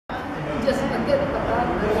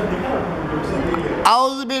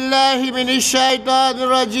A'udhu billahi minash shaitanir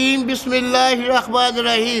rajim. Bismillahir rahmanir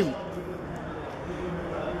rahim.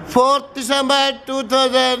 4th December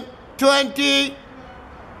 2020,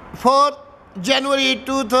 4th January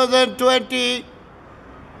 2020,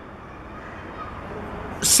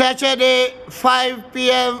 Saturday, 5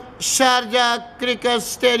 p.m. Sharjah Cricket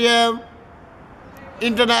Stadium,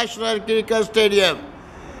 International Cricket Stadium.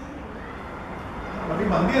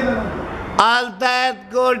 Al-DHAID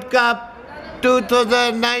Gold Cup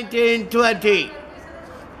 2019-20.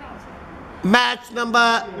 Match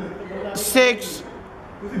number 6.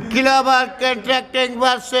 Global Contracting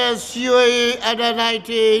versus UAE under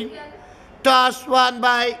 19. Toss won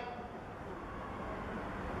by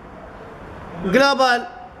Global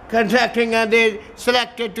Contracting and they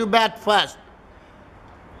selected to bat first.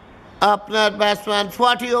 Opener batsman,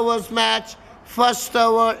 40 overs match. First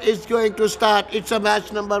over is going to start. It's a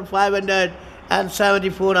match number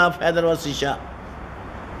 574 of Wasi Shah.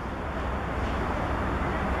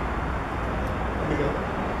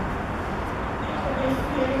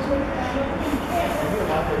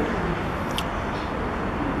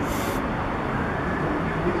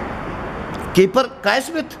 Keeper Kai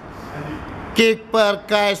Smith. Keeper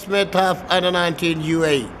Kai Smith of under 19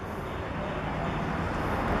 UAE.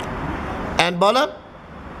 And bowler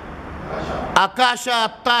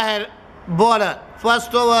Akasha Tahir, bowler.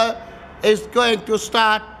 First over is going to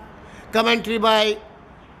start. Commentary by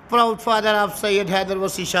proud father of Sayyid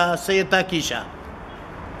Wasi Shah, Sayyid Taki Shah.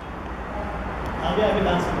 आगे आगे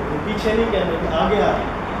dance करो, पीछे नहीं कहने, आगे आगे,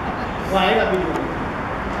 वो आएगा पीछे.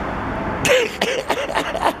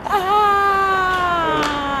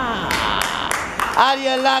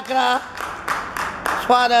 Arya Lakra,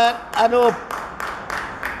 father Anup.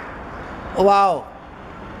 Wow.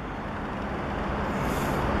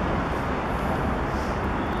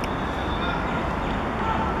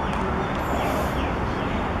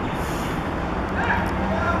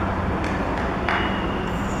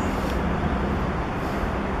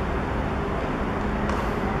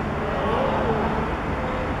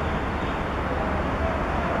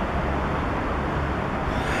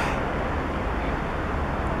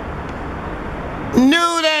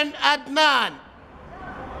 Noor and Adnan,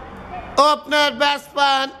 opener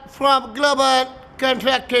batsman from Global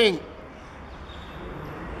Contracting.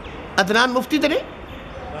 Adnan Mufti tere?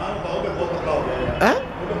 Eh?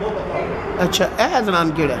 Acha,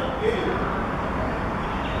 Adnan keda?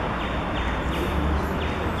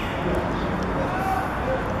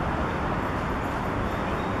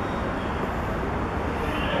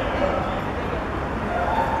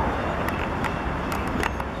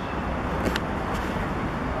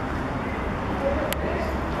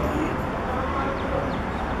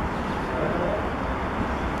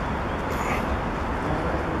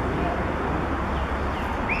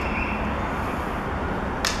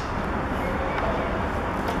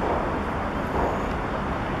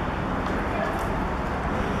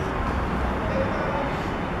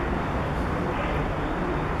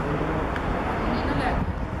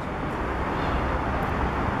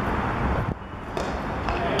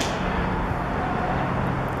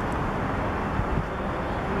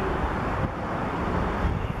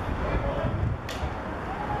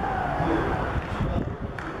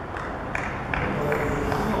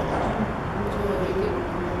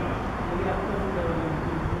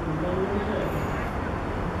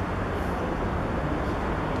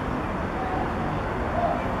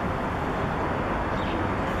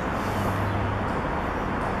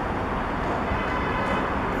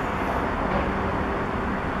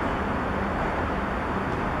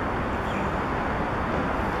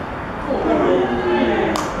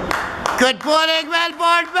 Good bowling, well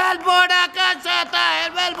bowled, Akasha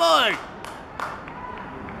Tahir, well bowled.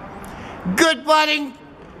 Good bowling,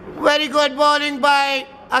 very good bowling by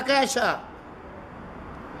Akasha.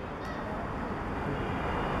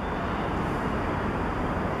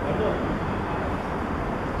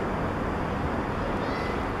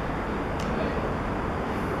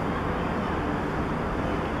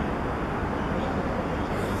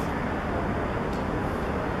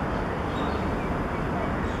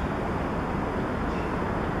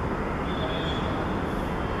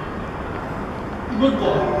 Good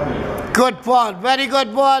ball. Good ball, very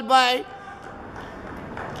good ball by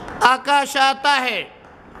Akasha Tahir.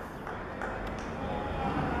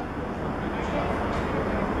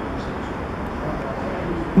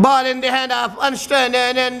 Ball in the hand of Unstrand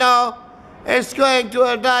and now it's going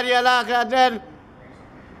to Darya Lakra. Then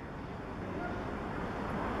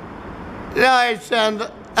now it's in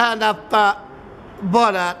the hand of the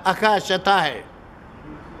bowler Akasha Tahir.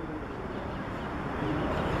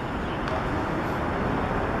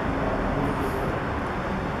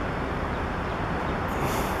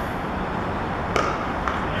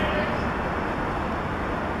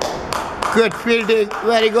 Good fielding,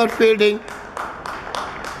 very good fielding.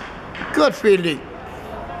 Good fielding.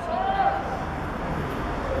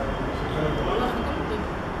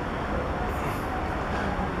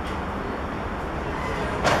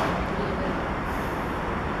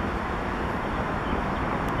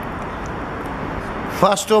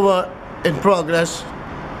 First over in progress.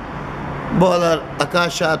 Bowler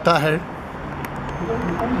Akasha Tahir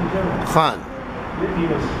Khan.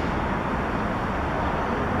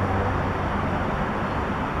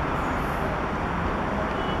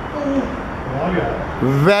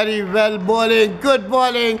 Very well bowling, good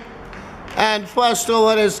bowling. And first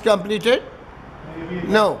over is completed.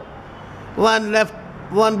 No. One left,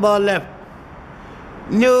 one ball left.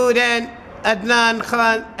 Noor and Adnan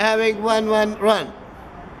Khan having 1-1 run.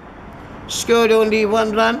 Scored only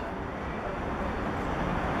 1 run.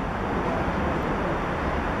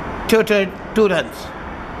 Total 2 runs.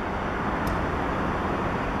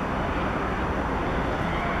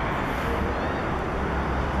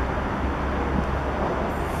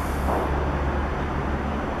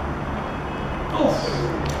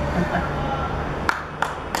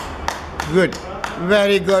 Good,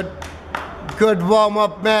 very good. Good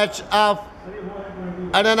warm-up match of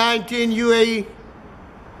under 19 UAE.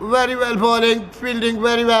 Very well bowling, fielding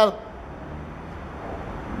very well.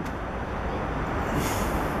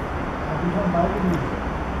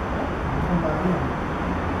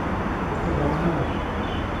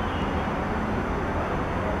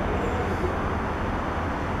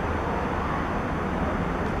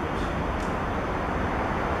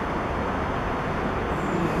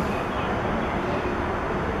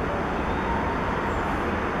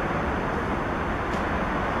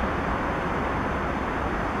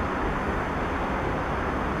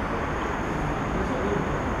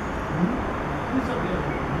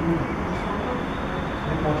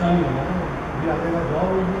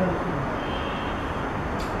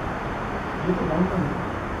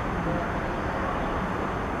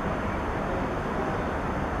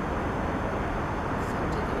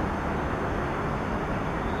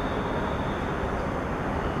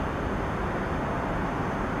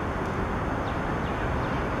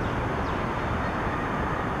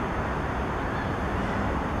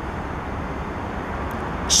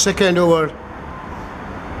 Second over.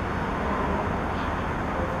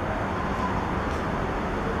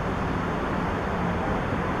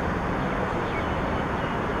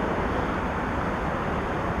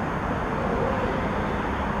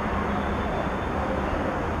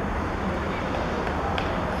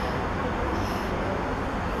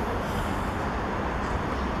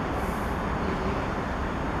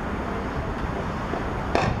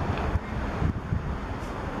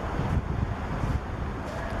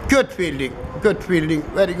 Good fielding,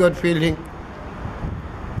 very good fielding.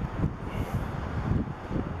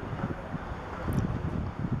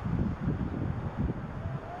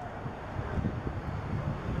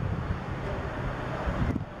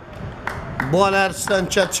 Bowler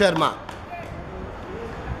Sanchit Sharma.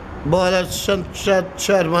 Bowler Sanchit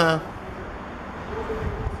Sharma.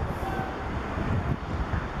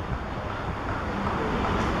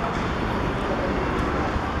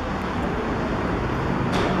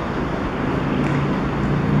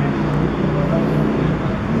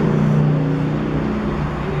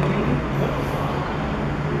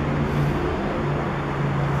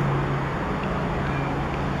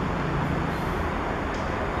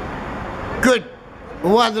 Good.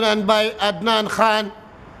 1 run by Adnan Khan.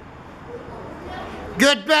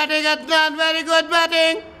 Good batting, Adnan. Very good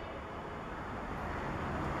batting.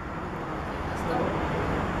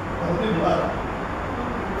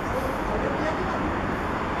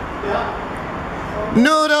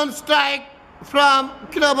 Noor on strike from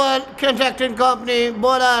Global Contracting Company.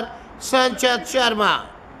 Bowler Sanchit Sharma.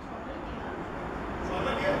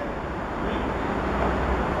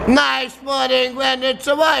 Nice bowling when it's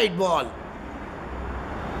a wide ball.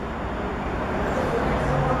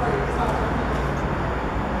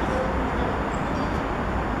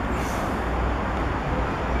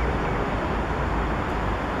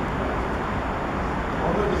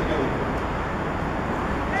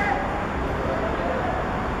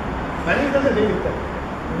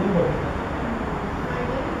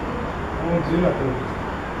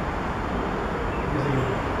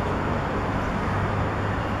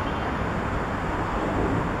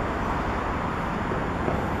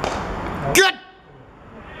 Good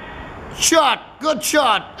shot, good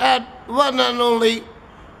shot, at 1 and only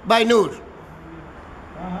by Noor.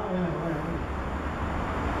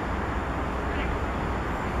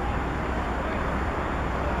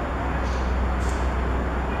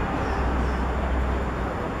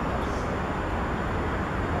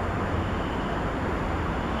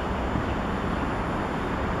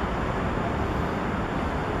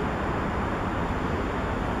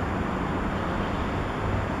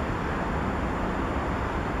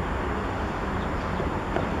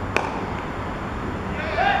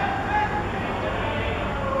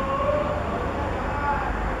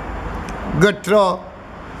 Good throw.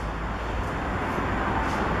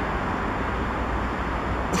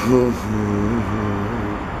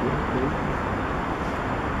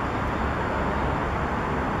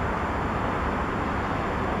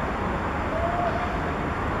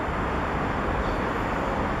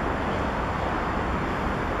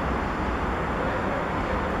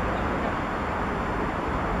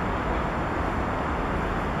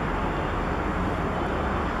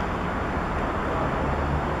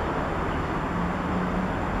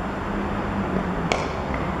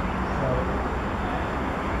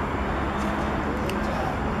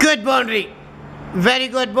 Good boundary. Very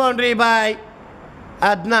good boundary by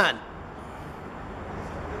Adnan.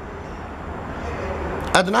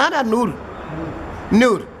 Adnan or Noor?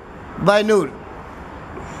 Noor. By Noor.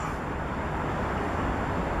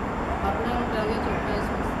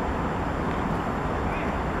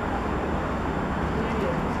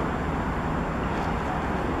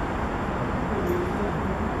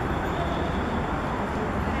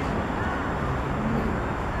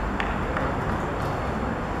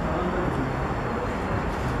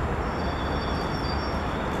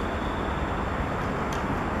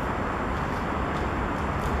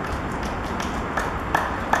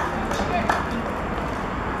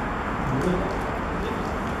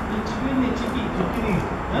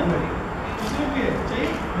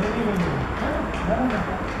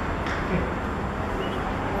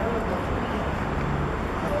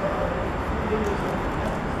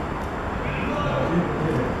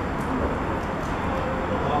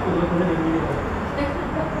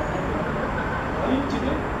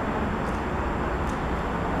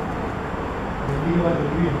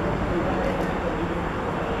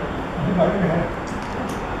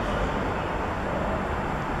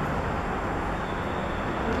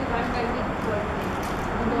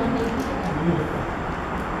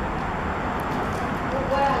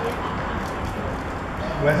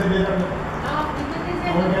 वैसे भी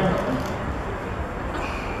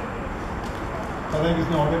पता है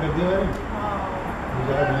किसने order कर दिया भाई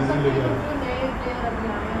बेचारा delivery ले गया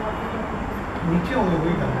नीचे हो गए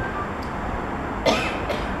वही था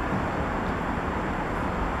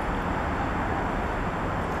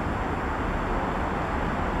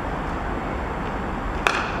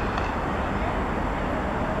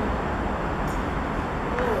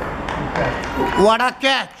What a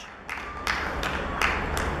catch!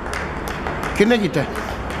 किन्ने जीता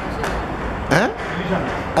है?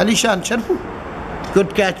 अलीशान शरफू. Good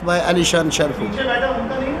catch by अलीशान शरफू. नीचे बैठा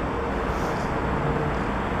उनका नहीं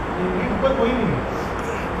ऊपर कोई नहीं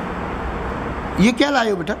ये क्या लाए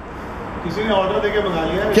हो बेटा? किसी ने ऑर्डर देके मंगा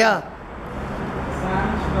लिया है क्या?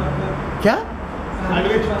 क्या?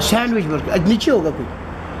 Sandwich burger. नीचे होगा कोई.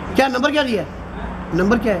 क्या नंबर क्या दिया है?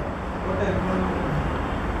 नंबर क्या है?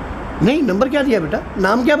 नहीं नंबर क्या दिया बेटा?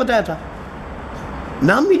 नाम क्या बताया था?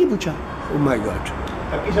 नाम भी नहीं पूछा. Oh my God.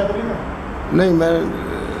 नहीं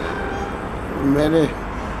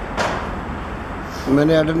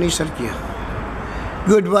मैंने ऑर्डर नहीं सर किया.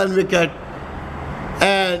 Good one wicket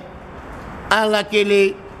and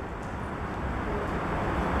unluckily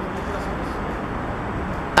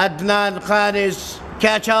Adnan Khan is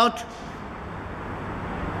catch out.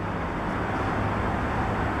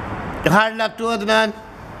 Hard luck to Adnan.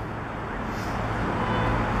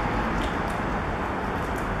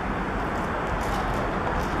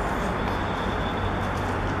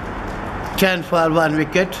 Chance for one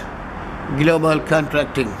wicket. Global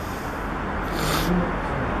contracting.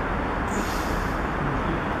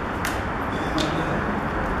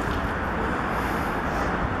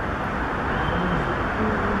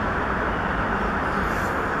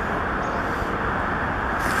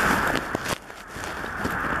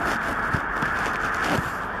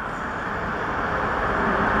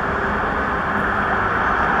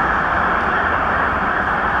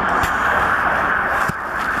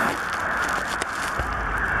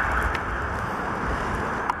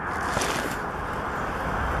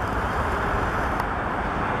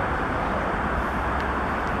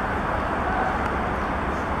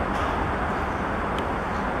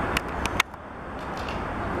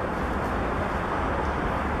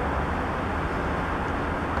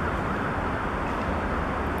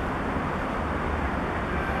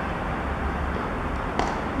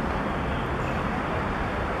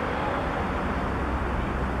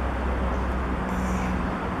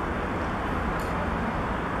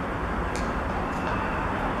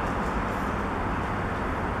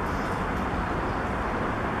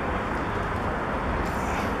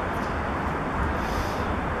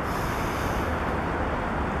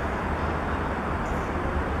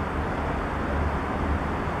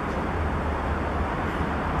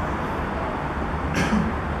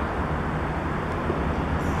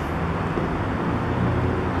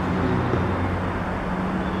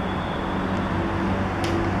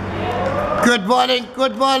 Good bowling,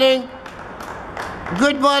 good bowling.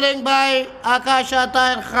 Good bowling by Akash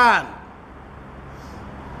Tahir Khan.